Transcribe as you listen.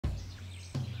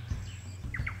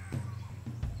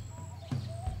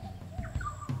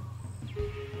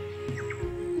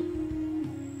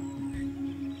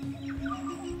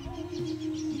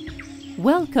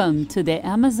Welcome to the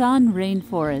Amazon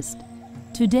rainforest.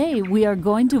 Today we are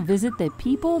going to visit the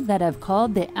people that have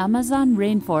called the Amazon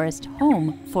rainforest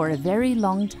home for a very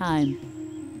long time.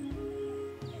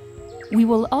 We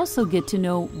will also get to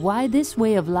know why this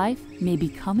way of life may be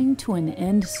coming to an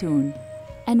end soon,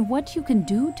 and what you can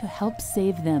do to help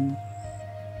save them.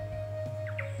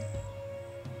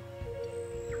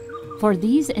 For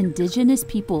these indigenous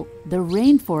people, the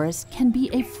rainforest can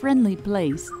be a friendly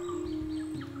place.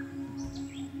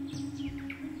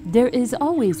 There is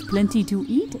always plenty to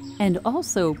eat and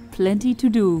also plenty to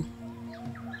do.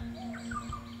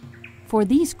 For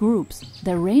these groups,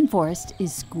 the rainforest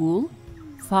is school,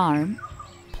 farm,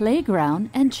 playground,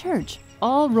 and church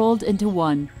all rolled into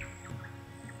one.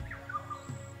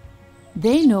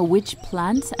 They know which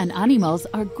plants and animals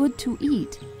are good to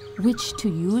eat, which to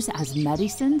use as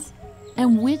medicines,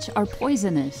 and which are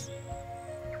poisonous.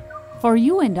 For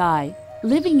you and I,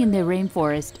 living in the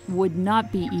rainforest would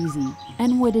not be easy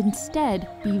and would instead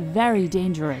be very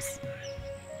dangerous.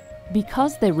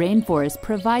 Because the rainforest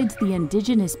provides the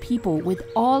indigenous people with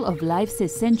all of life's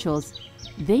essentials,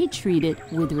 they treat it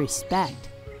with respect.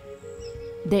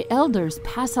 The elders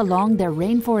pass along their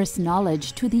rainforest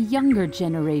knowledge to the younger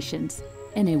generations,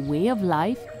 and a way of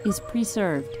life is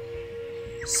preserved.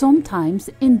 Sometimes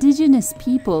indigenous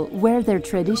people wear their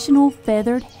traditional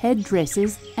feathered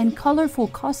headdresses and colorful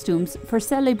costumes for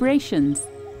celebrations.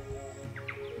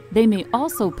 They may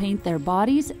also paint their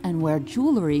bodies and wear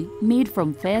jewelry made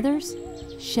from feathers,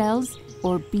 shells,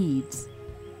 or beads.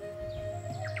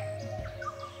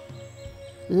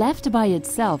 Left by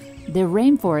itself, the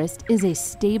rainforest is a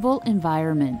stable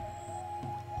environment.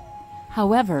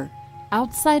 However,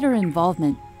 outsider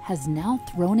involvement has now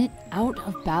thrown it out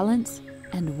of balance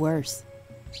and worse.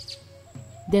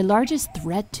 The largest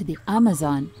threat to the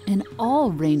Amazon and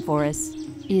all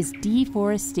rainforests is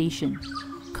deforestation,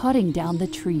 cutting down the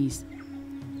trees.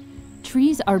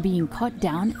 Trees are being cut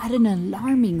down at an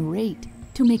alarming rate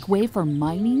to make way for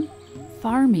mining,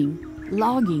 farming,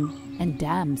 logging, and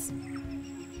dams.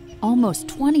 Almost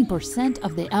 20%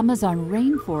 of the Amazon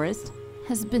rainforest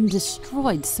has been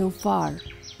destroyed so far.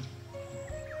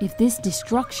 If this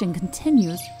destruction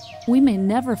continues, we may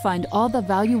never find all the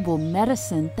valuable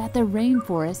medicine that the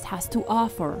rainforest has to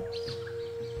offer.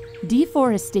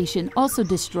 Deforestation also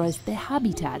destroys the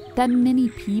habitat that many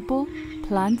people,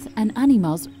 plants, and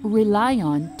animals rely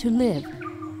on to live.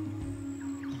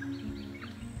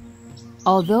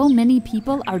 Although many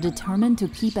people are determined to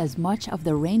keep as much of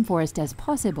the rainforest as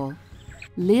possible,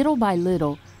 little by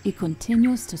little it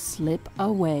continues to slip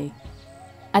away.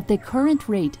 At the current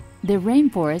rate, the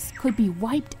rainforest could be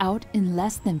wiped out in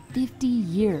less than 50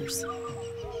 years.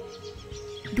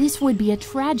 This would be a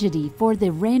tragedy for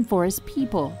the rainforest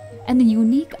people and the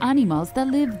unique animals that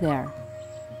live there.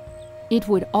 It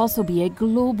would also be a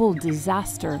global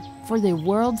disaster for the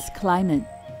world's climate.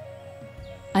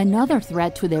 Another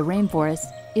threat to the rainforest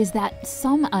is that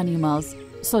some animals,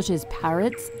 such as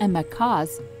parrots and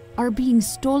macaws, are being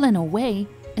stolen away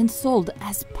and sold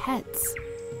as pets.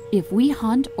 If we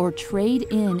hunt or trade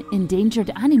in endangered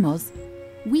animals,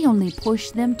 we only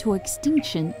push them to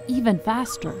extinction even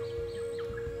faster.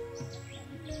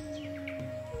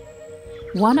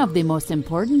 One of the most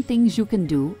important things you can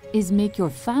do is make your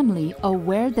family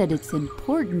aware that it's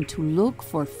important to look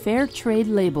for fair trade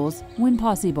labels when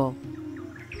possible.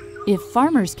 If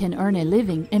farmers can earn a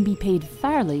living and be paid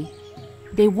fairly,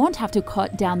 they won't have to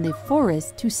cut down the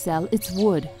forest to sell its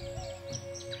wood.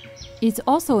 It's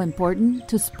also important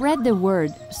to spread the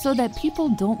word so that people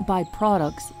don't buy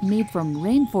products made from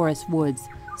rainforest woods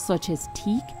such as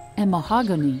teak and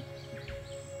mahogany.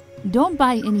 Don't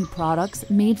buy any products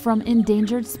made from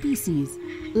endangered species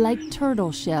like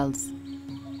turtle shells.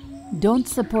 Don't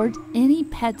support any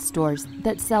pet stores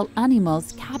that sell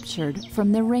animals captured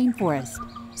from the rainforest,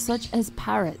 such as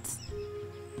parrots.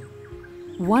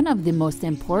 One of the most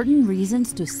important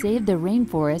reasons to save the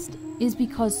rainforest is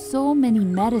because so many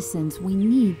medicines we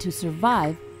need to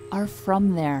survive are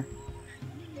from there.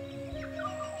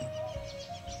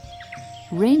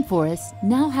 Rainforests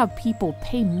now have people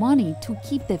pay money to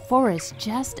keep the forests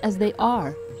just as they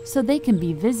are, so they can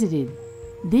be visited.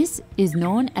 This is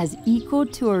known as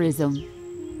ecotourism.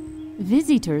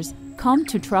 Visitors come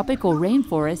to tropical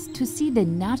rainforests to see the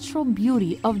natural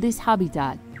beauty of this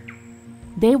habitat.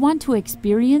 They want to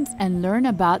experience and learn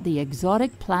about the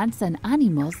exotic plants and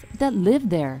animals that live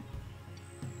there.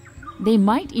 They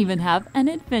might even have an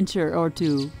adventure or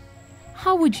two.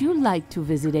 How would you like to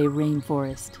visit a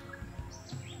rainforest?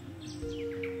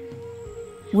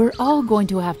 We're all going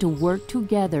to have to work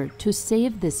together to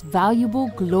save this valuable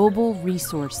global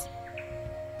resource.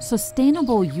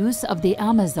 Sustainable use of the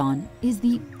Amazon is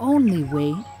the only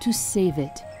way to save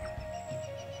it.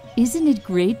 Isn't it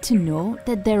great to know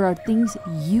that there are things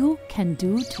you can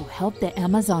do to help the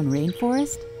Amazon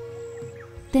rainforest?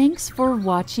 Thanks for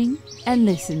watching and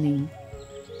listening.